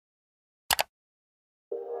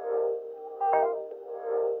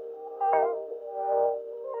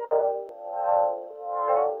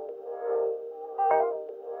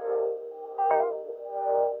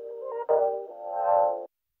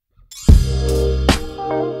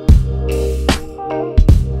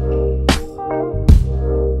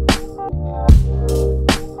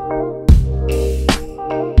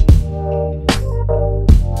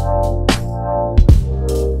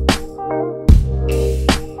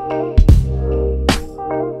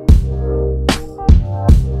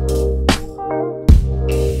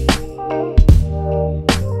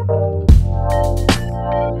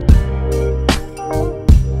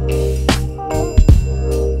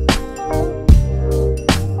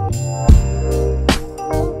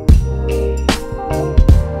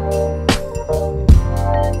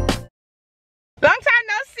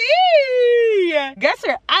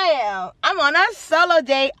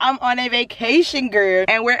I'm on a vacation, girl.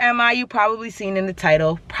 And where am I? You probably seen in the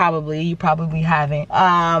title. Probably. You probably haven't.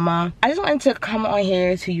 I just wanted to come on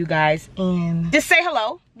here to you guys and just say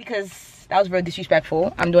hello, because that was very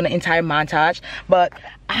disrespectful. I'm doing an entire montage, but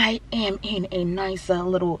I am in a nice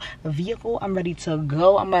little vehicle. I'm ready to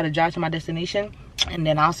go. I'm about to drive to my destination, and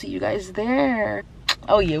then I'll see you guys there.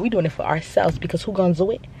 Oh yeah, we doing it for ourselves, because who gonna do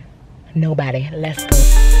it? Nobody. Let's go.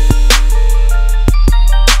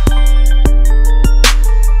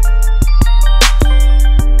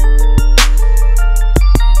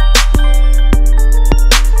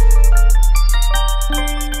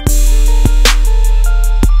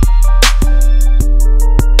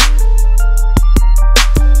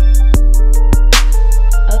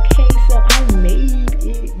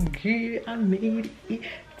 I made it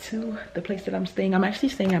to the place that I'm staying. I'm actually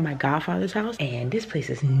staying at my godfather's house, and this place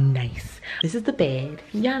is nice. This is the bed.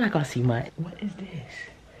 Y'all not gonna see much. What is this?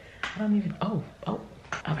 I don't even, oh. All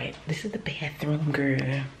right, this is the bathroom, girl.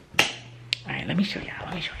 All right, let me show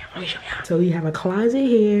y'all. So we have a closet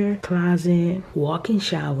here, walk-in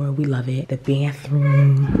shower. We love it. The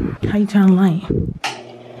bathroom. How you turn the light?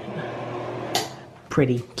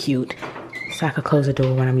 Pretty cute. So I could close the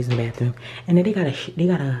door when I'm using the bathroom. And then they got a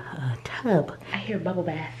tub. I hear bubble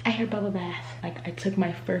bath. Like, I took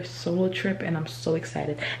my first solo trip and I'm so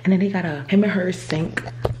excited. And then they got a him and hers sink.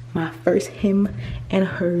 My first him and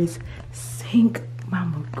hers sink.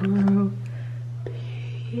 Mama girl.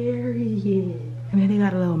 Period. And then they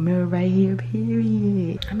got a little mirror right here.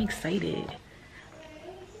 Period. I'm excited.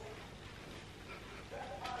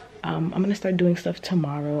 I'm gonna start doing stuff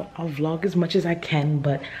tomorrow. I'll vlog as much as I can,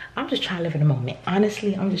 but I'm just trying to live in the moment.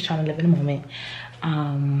 Honestly, I'm just trying to live in the moment.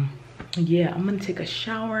 Yeah, I'm gonna take a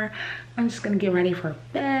shower. I'm just gonna get ready for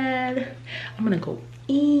bed. I'm gonna go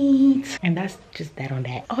eat, and that's just that on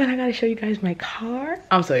that. Oh, and I gotta show you guys my car.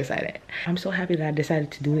 I'm so excited. I'm so happy that I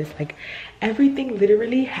decided to do this. Like, everything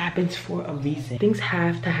literally happens for a reason. Things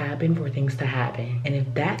have to happen for things to happen, and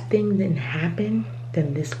if that thing didn't happen,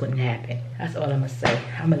 then this wouldn't happen. That's all I'm gonna say.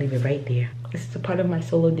 I'm gonna leave it right there. This is a part of my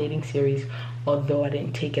solo dating series, although I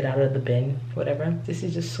didn't take it out of the bin, whatever. This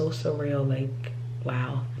is just so surreal. Like,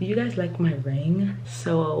 wow. Do you guys like my ring?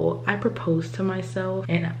 So I proposed to myself,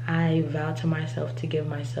 and I vowed to myself to give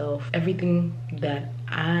myself everything that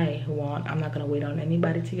I want. I'm not gonna wait on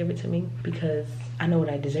anybody to give it to me, because I know what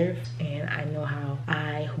I deserve, and I know how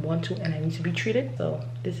I want to, and I need to be treated. So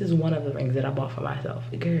this is one of the rings that I bought for myself.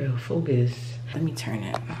 Girl, focus. Let me turn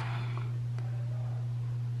it.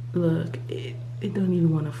 Look, it don't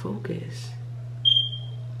even want to focus.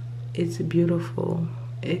 It's beautiful.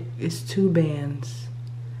 It's 2 bands.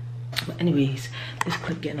 But anyways, this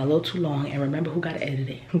clip getting a little too long, and remember who gotta edit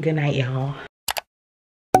it. Good night, y'all.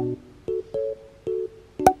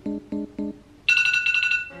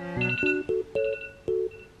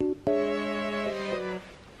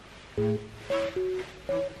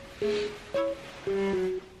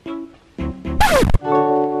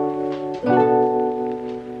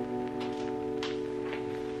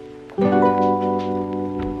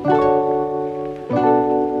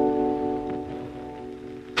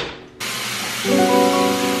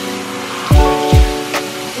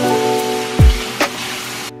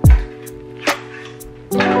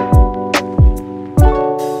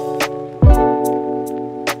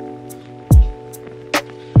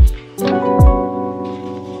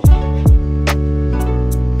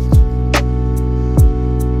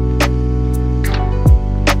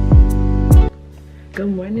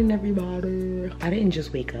 Good morning, everybody. I didn't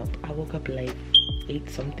just wake up. I woke up like 8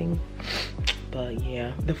 something. But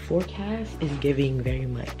yeah, the forecast is giving very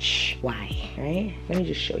much why, right? Let me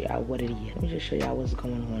just show y'all what it is. Let me just show y'all what's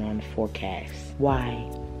going on the forecast. Why?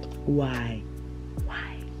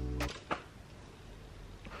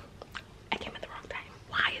 I came at the wrong time.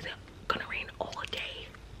 Why is it gonna rain all day?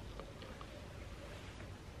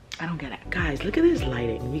 I don't get it. Guys, look at this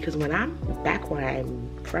lighting, because when I'm back where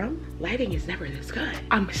I'm from, lighting is never this good.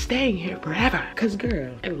 I'm staying here forever, cause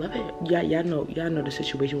girl, I love it. Y'all know the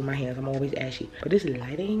situation with my hands. I'm always ashy, but this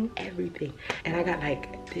lighting, everything. And I got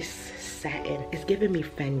like this satin. It's giving me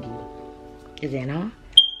Fendi. Is it not?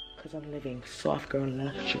 Cause I'm living soft girl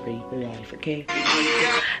luxury life, okay?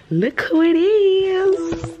 Look who it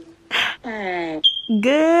is.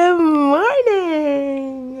 Good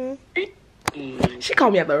morning. She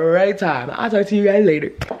called me at the right time. I'll talk to you guys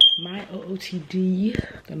later. My OOTD.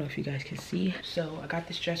 Don't know if you guys can see. So I got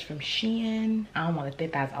this dress from Shein. I don't want to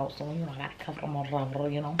take that out, so you know I gotta cover them all,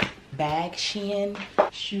 you know. Bag Shein.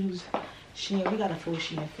 Shoes Shein. We got a full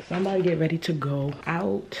Shein. So I'm about to get ready to go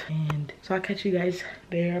out, and so I'll catch you guys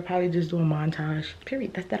there. I'll probably just do a montage.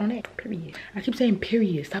 Period. That's that on it. Period. I keep saying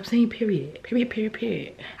period. Stop saying period. Period, period,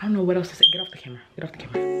 period. I don't know what else to say. Get off the camera. Get off the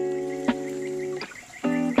camera.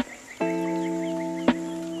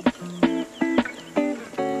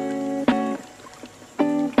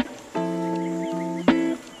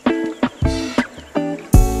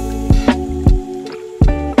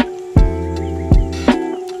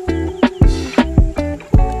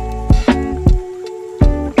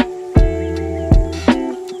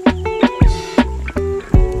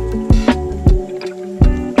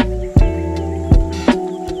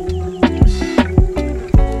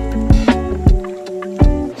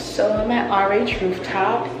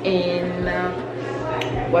 Rooftop in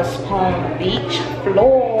West Palm Beach,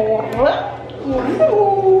 Florida.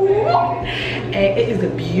 And it is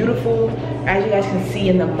beautiful, as you guys can see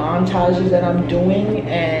in the montages that I'm doing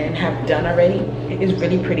and have done already. It is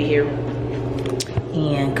really pretty here.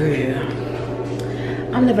 And girl,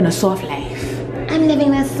 I'm living a soft life. I'm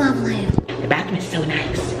living a soft life. The bathroom is so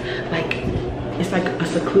nice. Like, it's like a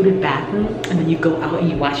secluded bathroom, and then you go out and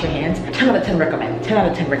you wash your hands. 10 out of 10 recommend. 10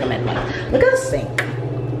 out of 10 recommend. Look at the sink.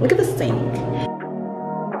 Look at the sink.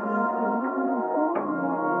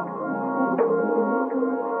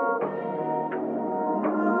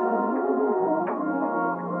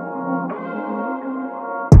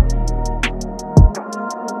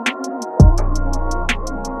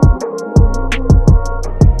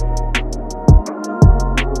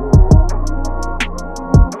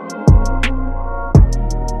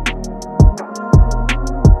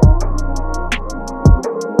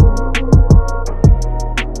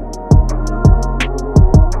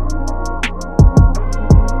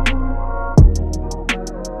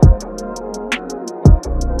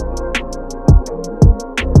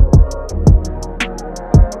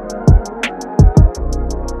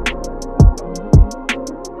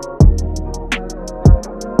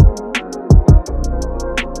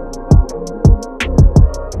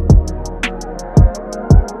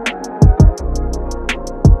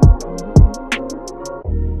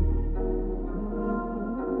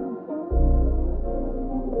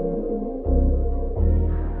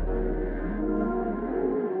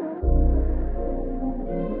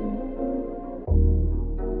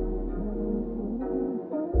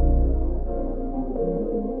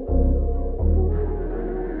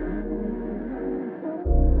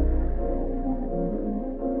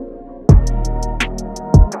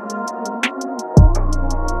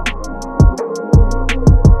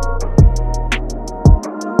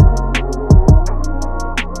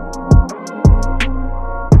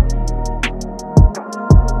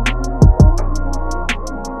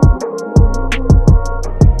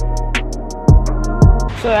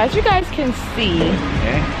 So as you guys can see,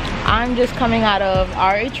 I'm just coming out of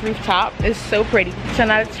RH Rooftop. It's so pretty.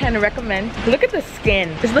 10 out of 10 recommend. Look at the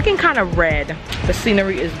skin. It's looking kind of red. The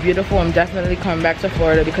scenery is beautiful. I'm definitely coming back to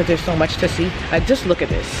Florida because there's so much to see. Like, just look at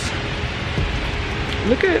this.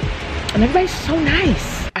 Look at, and everybody's so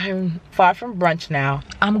nice. I'm far from brunch now.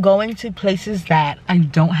 I'm going to places that I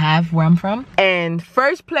don't have where I'm from. And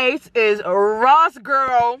first place is Ross,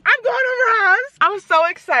 girl. I'm going to Ross. I'm so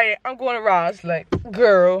excited. I'm going to Ross. Like,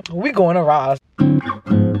 girl, we going to Ross.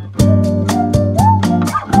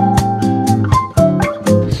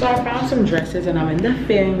 So I found some dresses and I'm in the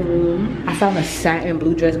fitting room. I found a satin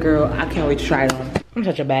blue dress, girl. I can't wait to try it on. I'm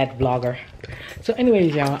such a bad vlogger. So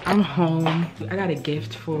anyways, y'all, I'm home. I got a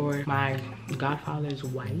gift for my godfather's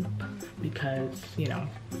wife because, you know,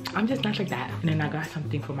 I'm just not like that. And then I got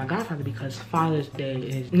something for my godfather because Father's Day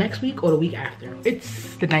is next week or the week after.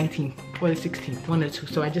 It's the 19th or the 16th, one of the two.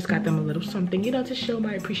 So I just got them a little something, you know, to show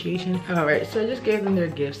my appreciation. All right, so I just gave them their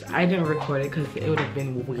gifts. I didn't record it because it would have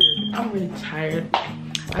been weird. I'm really tired.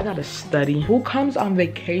 I gotta study. Who comes on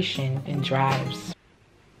vacation and drives?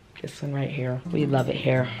 This one right here. We love it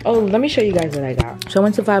here. Oh, let me show you guys what I got. So I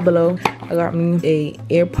went to Five Below. I got me a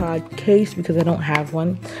AirPod case because I don't have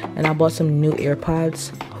one. And I bought some new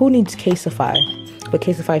AirPods. Who needs Caseify? But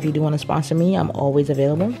Caseify, if you do want to sponsor me, I'm always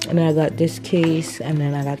available. And then I got this case. And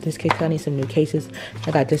then I got this case. I need some new cases.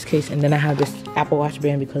 I got this case. And then I have this Apple Watch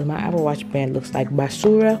band because my Apple Watch band looks like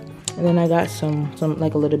basura. And then I got some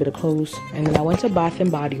like a little bit of clothes. And then I went to Bath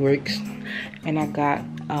and Body Works. And I got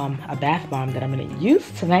a bath bomb that I'm gonna use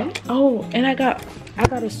tonight. Oh, and I got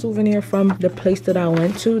a souvenir from the place that I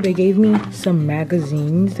went to. They gave me some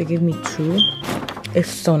magazines. They gave me 2. It's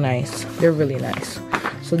so nice. They're really nice.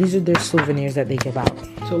 So these are their souvenirs that they give out.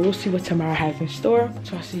 So we'll see what tomorrow has in store.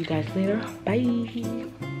 So I'll see you guys later. Bye.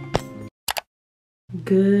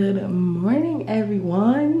 Good morning,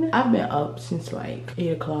 everyone. I've been up since like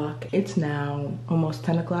 8 o'clock. It's now almost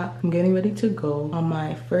 10 o'clock. I'm getting ready to go on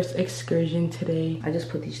my first excursion today. I just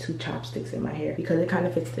put these two chopsticks in my hair because it kind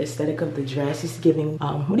of fits the aesthetic of the dress. It's giving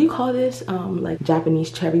what do you call this, like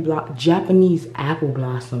Japanese apple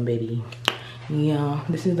blossom, baby. Yeah,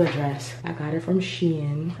 this is the dress. I got it from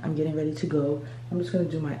Shein. I'm getting ready to go. I'm just gonna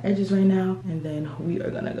do my edges right now and then we are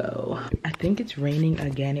gonna go. I think it's raining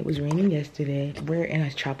again. It was raining yesterday. We're in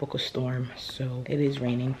a tropical storm, so it is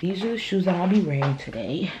raining. These are the shoes that I'll be wearing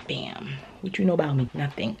today. Bam. What you know about me?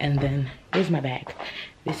 Nothing. And then here's my bag.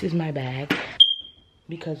 This is my bag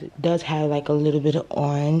because it does have like a little bit of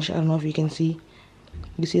orange. I don't know if you can see.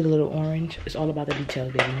 You see the little orange? It's all about the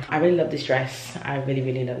details, baby. I really love this dress. I really,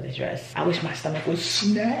 really love this dress. I wish my stomach was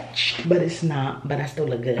snatched, but it's not. But I still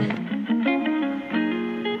look good.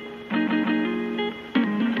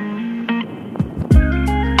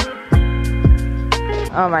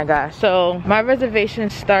 Oh my gosh, so my reservation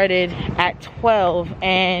started at 12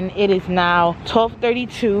 and it is now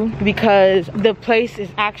 12:32 because the place is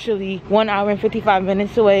actually 1 hour and 55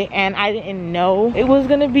 minutes away and I didn't know it was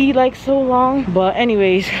gonna be like so long. But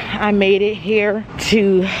anyways, I made it here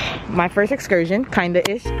to my first excursion,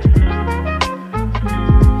 kinda-ish.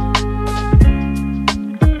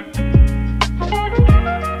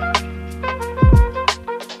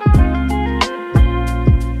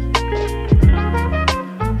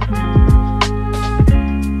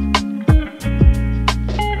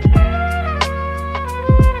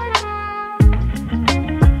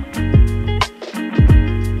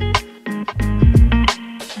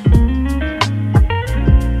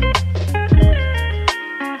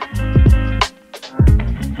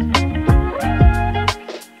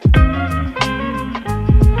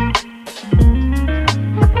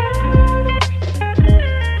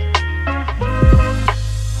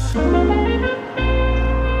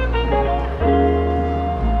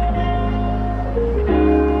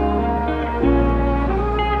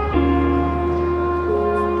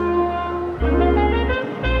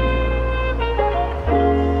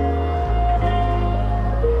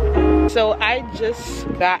 So I just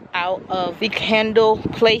got out of the candle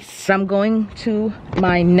place. I'm going to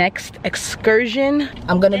my next excursion.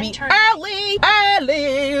 I'm gonna be early.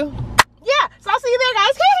 Yeah, so I'll see you there,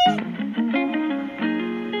 guys.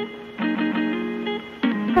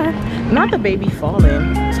 Not the baby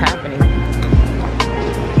falling. What's happening?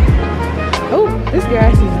 Oh, this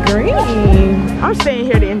grass is green. I'm staying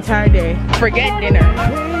here the entire day. Forget dinner.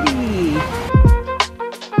 Pretty.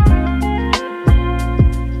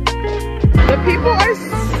 The people are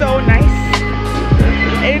so nice.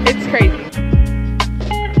 It's crazy.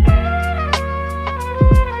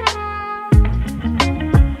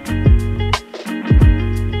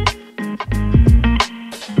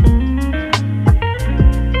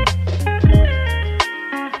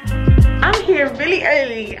 I'm here really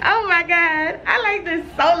early. Oh my God. I like this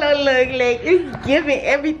solo look. Like it's giving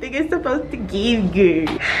everything it's supposed to give you.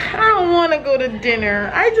 I don't want to go to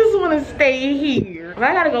dinner. I just want to stay here. But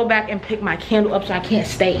I gotta go back and pick my candle up so I can't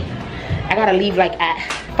stay. I gotta leave like at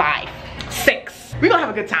 5, 6. We're gonna have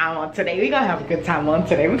a good time on today.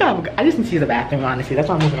 I just need to use the bathroom, honestly. That's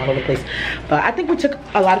why I'm moving all over the place. But I think we took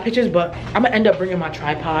a lot of pictures, but I'm gonna end up bringing my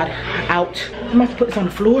tripod out. I'm gonna have to put this on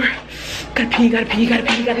the floor. Gotta pee, gotta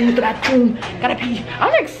use the bathroom. Gotta pee.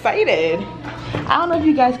 I'm excited. I don't know if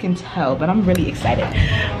you guys can tell, but I'm really excited.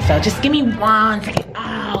 So just give me 1 second.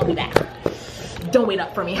 I'll be back. Don't wait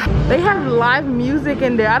up for me. They have live music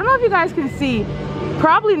in there. I don't know if you guys can see.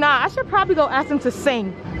 Probably not. I should probably go ask them to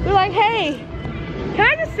sing. They're like, hey, can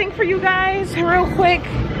I just sing for you guys real quick?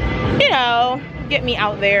 You know, get me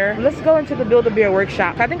out there. Let's go into the Build-A-Bear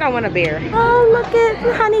workshop. I think I want a bear. Oh, look at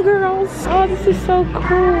the honey girls. Oh, this is so cool.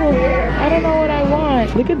 I don't know what I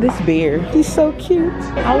want. Look at this bear. He's so cute.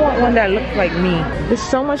 I want one that looks like me. There's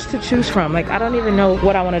so much to choose from. Like, I don't even know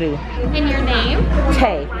what I want to do. And your name?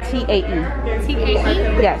 Tay. T-A-E.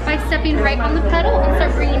 T-A-E? Yes. By stepping right on the pedal and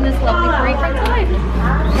start bringing this lovely furry friend to life.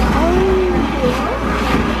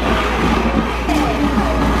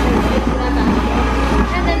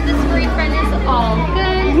 And then this furry friend is all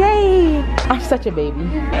good. Yay! I'm such a baby.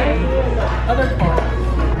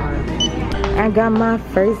 I got my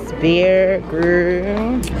first bear,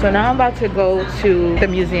 girl. So now I'm about to go to the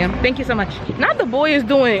museum. Thank you so much. Now the boy is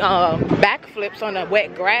doing backflips on the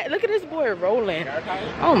wet grass. Look at this boy rolling.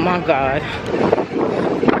 Oh my God.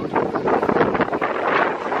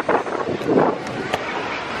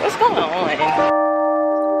 What's going on?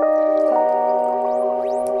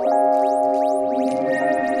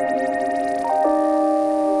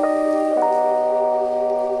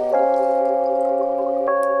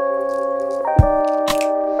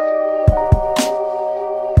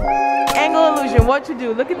 Optical illusion, what to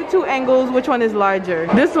do? Look at the two angles, which one is larger?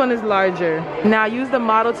 This one is larger. Now use the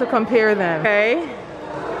model to compare them, okay?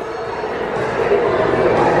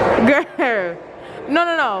 Girl,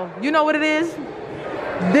 no. You know what it is?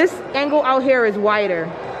 This angle out here is wider.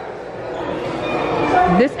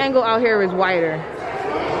 This angle out here is wider.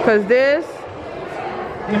 Cause this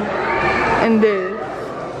and this.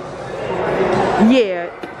 Yeah,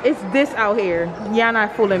 it's this out here. Y'all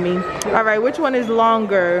not fooling me. All right, which one is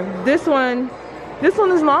longer? This one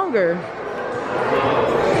is longer.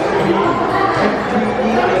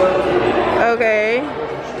 Okay.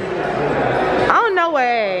 Oh, no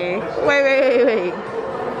way. Wait.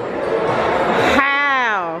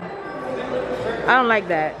 How? I don't like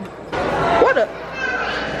that. What a...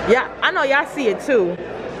 Yeah, I know y'all see it too.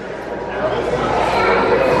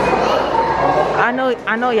 I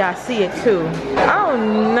know y'all see it too. Oh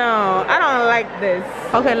no, I don't like this.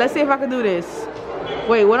 Okay, let's see if I can do this.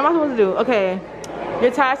 Wait, what am I supposed to do? Okay, your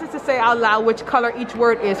task is to say out loud which color each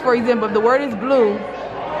word is. For example, if the word is blue,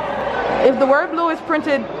 if the word blue is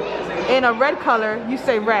printed in a red color, you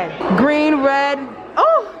say red. Green, red,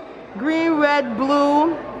 oh! Green, red,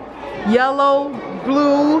 blue, yellow,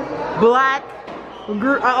 blue, black,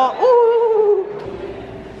 ooh!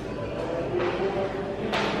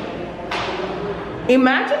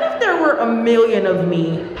 Imagine if there were a million of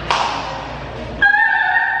me.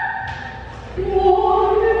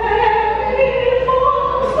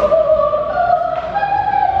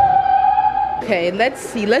 Okay, let's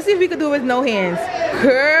see if we can do it with no hands.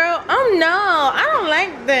 Girl, oh no, I don't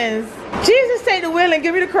like this. Jesus, take the wheel and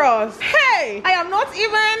give me the cross. Hey, I am not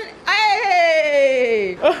even,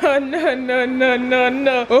 hey. Oh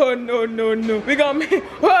no. Oh no. We gonna make,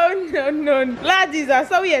 oh no. Lord Jesus,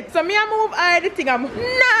 so yet, so me I move everything, I'm,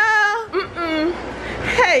 no.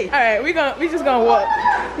 Hey, all right, we just gonna walk.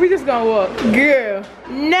 We just gonna walk. Girl,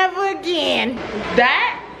 never again.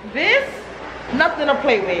 This, nothing to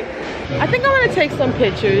play with. I think I'm gonna take some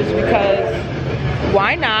pictures because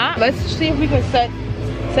why not? Let's see if we can set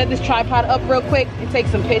this tripod up real quick and take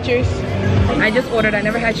some pictures. I just ordered, I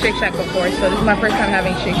never had Shake Shack before, so this is my first time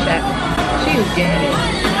having Shake Shack. She was getting it.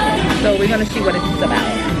 So we're gonna see what it's about.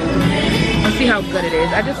 Let's see how good it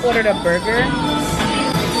is. I just ordered a burger,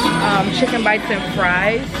 chicken bites and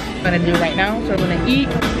fries. I'm gonna do right now, so I'm gonna eat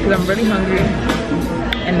because I'm really hungry.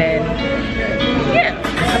 And then, yeah.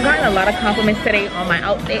 I've gotten a lot of compliments today on my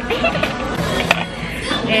outfit.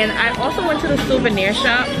 And I also went to the souvenir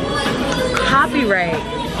shop. Copyright.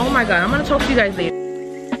 Oh my god, I'm gonna talk to you guys later.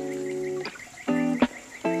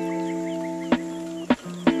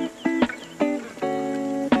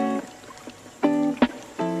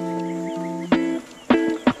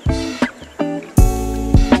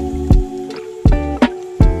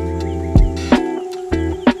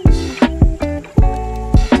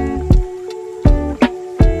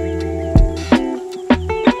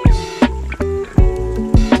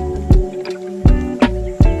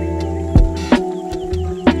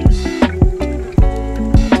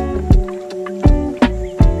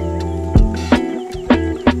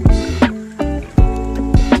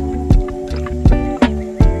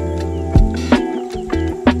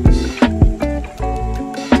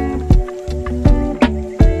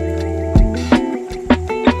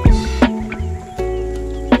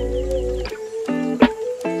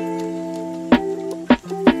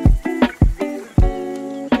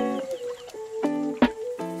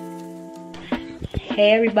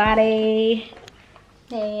 Hey everybody.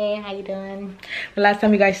 Hey, how you doing? The last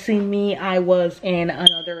time you guys seen me, I was in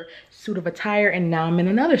another suit of attire, and now I'm in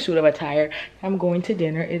another suit of attire. I'm going to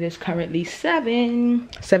dinner. It is currently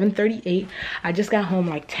 7:38. I just got home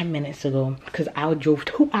like 10 minutes ago because I drove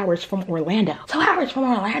 2 hours from Orlando. 2 hours from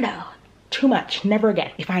Orlando. Too much. Never again.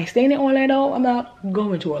 If I ain't staying in Orlando, I'm not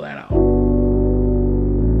going to Orlando.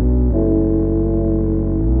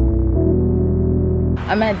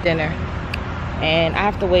 I'm at dinner. And I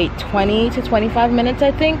have to wait 20 to 25 minutes,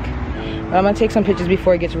 I think. But I'm gonna take some pictures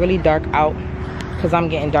before it gets really dark out, because I'm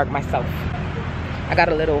getting dark myself. I got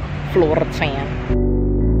a little Florida tan.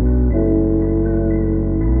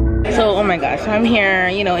 So, oh my gosh, I'm here,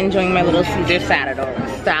 you know, enjoying my little Caesar salad or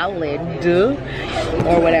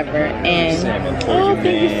whatever. And, oh,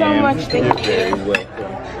 thank you so much. Thank you.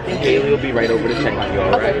 Thank you. We'll be right over to check on you, all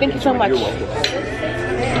right? Okay, thank you so much.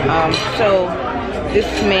 So, this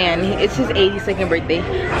man, it's his 82nd birthday.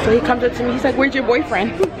 So he comes up to me, he's like, where's your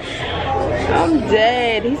boyfriend? I'm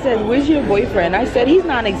dead. He said, where's your boyfriend? I said, he's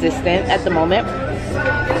non-existent at the moment.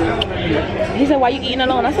 He said, why are you eating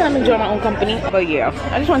alone? I said, I'm enjoying my own company. But yeah,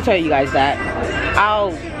 I just want to tell you guys that.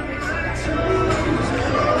 I'll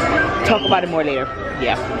talk about it more later.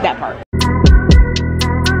 Yeah, that part.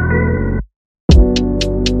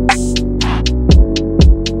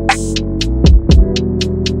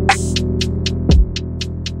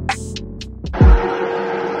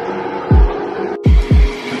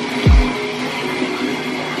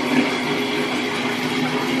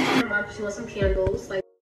 She wants some candles. Like,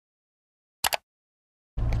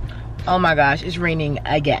 oh my gosh, it's raining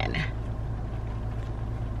again.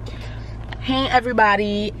 Hey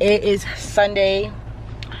everybody, it is Sunday.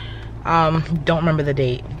 Don't remember the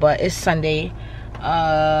date, but it's Sunday.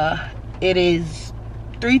 It is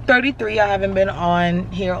 3:33. I haven't been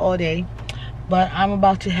on here all day, but I'm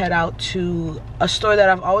about to head out to a store that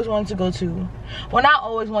I've always wanted to go to. Well, not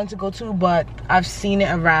always wanted to go to, but I've seen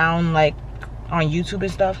it around, like on YouTube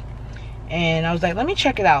and stuff, and I was like, let me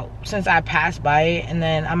check it out since I passed by it. And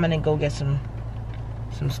then I'm gonna go get some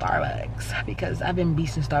Starbucks because I've been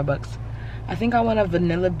beasting Starbucks. I think I want a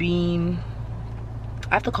vanilla bean.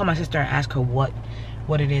 I have to call my sister and ask her what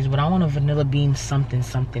it is, but I want a vanilla bean something,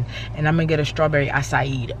 and I'm gonna get a strawberry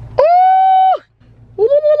acai.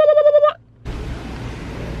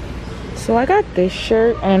 So I got this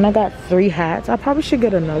shirt and I got 3 hats. I probably should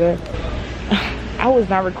get another. I was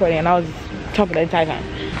not recording and I was talking the entire time.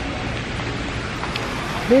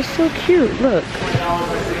 They're so cute, look.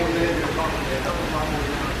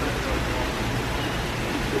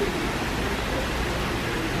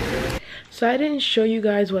 So I didn't show you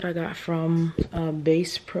guys what I got from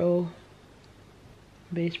Bass Pro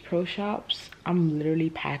Shops. I'm literally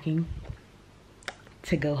packing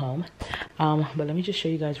to go home. But let me just show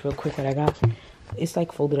you guys real quick what I got. It's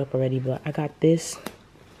like folded up already, but I got this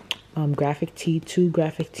graphic tee, 2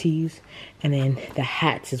 graphic tees, and then the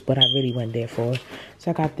hats is what I really went there for. So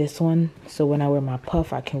I got this one, so when I wear my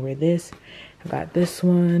puff I can wear this. I got this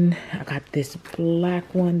one. I got this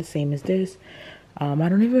black one, the same as this. I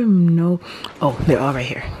don't even know. Oh, they're all right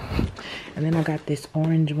here. And then I got this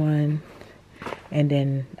orange one, and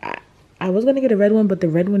then I was gonna get a red one, but the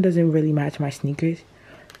red one doesn't really match my sneakers.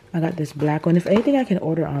 I got this black one. If anything, I can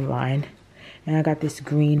order online. And I got this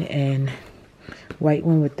green and white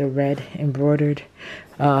one with the red embroidered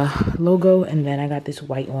logo. And then I got this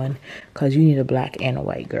white one because you need a black and a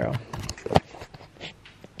white, girl.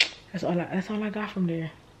 That's all I got from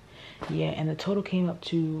there. Yeah, and the total came up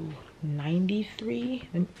to 93.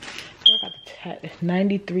 So I got the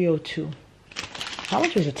 93.02. How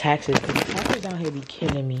much was the taxes? The taxes down here be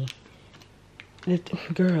killing me.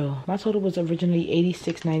 Girl, my total was originally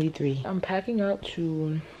 $86.93. I'm packing up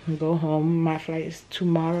to go home. My flight is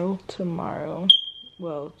tomorrow.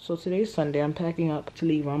 Well, so today's Sunday. I'm packing up to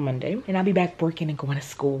leave on Monday, and I'll be back working and going to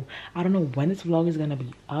school. I don't know when this vlog is gonna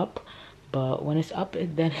be up, but when it's up,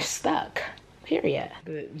 then it's stuck. Period.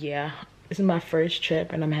 But yeah, this is my first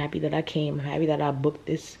trip, and I'm happy that I came. I'm happy that I booked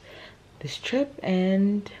this trip,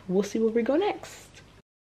 and we'll see where we go next.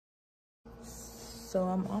 So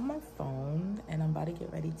I'm on my phone and I'm about to get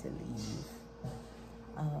ready to leave.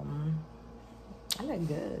 I look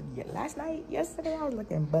good. Yeah, yesterday I was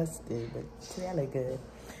looking busted, but today I look good.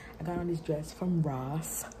 I got on this dress from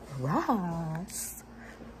Ross. I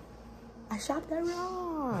shopped at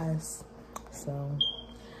Ross. So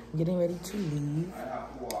I'm getting ready to leave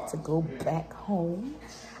to go back home.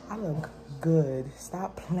 I look good.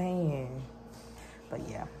 Stop playing. But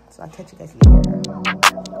yeah, so I'll catch you guys later.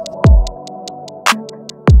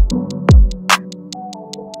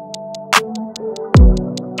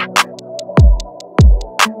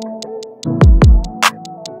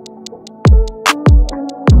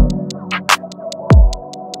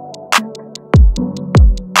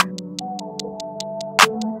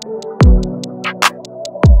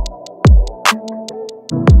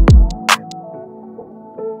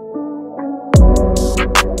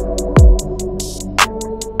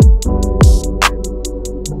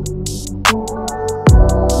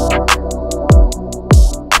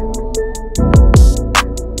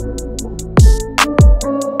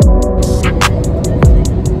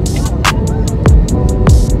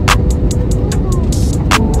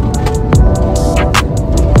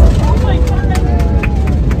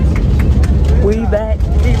 We back.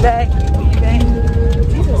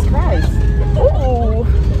 Jesus Christ. Ooh,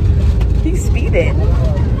 he's speeding.